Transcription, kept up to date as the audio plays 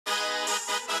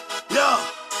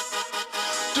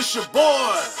This your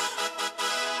boy,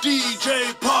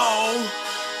 DJ Paul,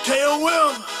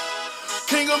 KOM,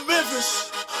 King of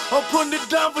Memphis. I'm putting it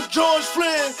down for George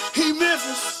Flinn, he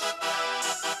Memphis.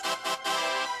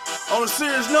 On a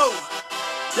serious note,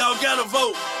 y'all gotta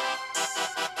vote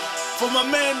for my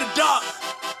man, the Doc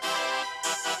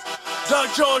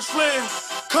George Flinn,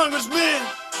 Congressman.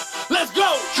 Let's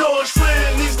go! George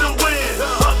Flinn needs to win.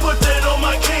 I put that on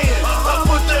my can. I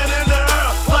put that in the air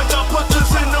like I put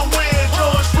this in the wind.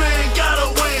 George Flinn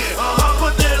gotta win. I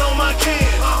put that on my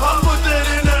can. I put that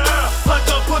in the air like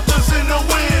I put this in the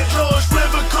wind. George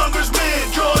Flinn for Congressman.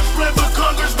 George Flinn for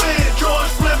Congressman.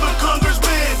 George Flinn for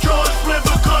Congressman. George Flinn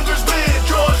for Congressman.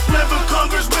 George Flinn for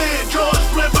Congressman. George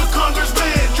Flinn for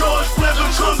Congressman. George Flinn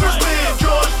for Congressman.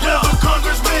 George Flinn for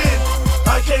Congressman.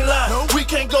 I can't lie, we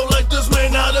can't go like this,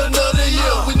 man, not another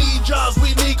year. We need jobs,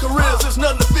 we need careers, there's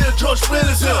nothing to fear. George Flinn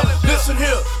is here, listen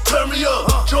here, turn me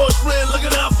up. George Flinn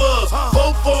looking out for us.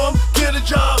 Vote for him, get a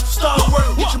job, start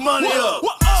work, get your money up.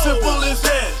 Simple as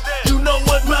that, you know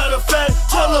what, matter of fact.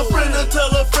 Tell a friend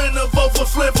to vote for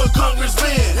Flinn for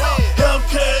Congressman.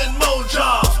 Healthcare and more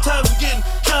jobs, times are getting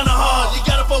kinda hard. You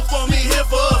gotta vote for me, here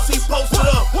for us. He posted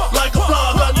up like a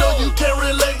blog. I know you can't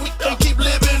relate, we can't keep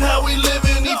living how we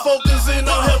living. He focusing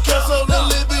on healthcare so the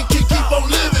living can keep on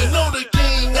living. No, the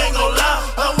king ain't gon' lie,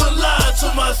 I would lie to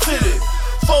my city.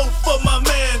 Vote for my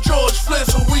man George Flinn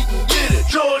so we can get it.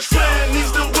 George Flinn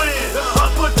needs to win. I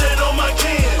put that on my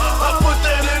can. I put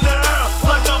that in the air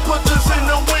like I put this in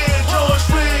the wind. George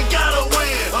Flinn gotta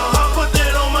win. I put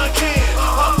that on my can.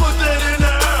 I put that in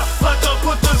the air like I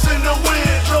put this in the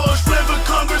wind. George Flinn for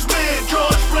Congressman.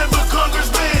 George Flinn for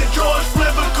Congressman. George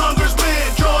Flinn for Congressman.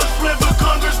 George Flinn for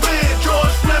Congressman.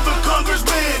 George Flinn for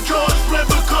Congressman. George Flinn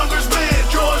for Congressman.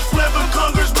 George Flinn for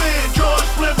Congressman. George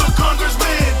Flinn for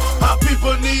Congressman. Our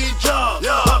people need jobs.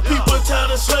 Our people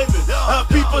tired of slaving. Our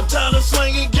people tired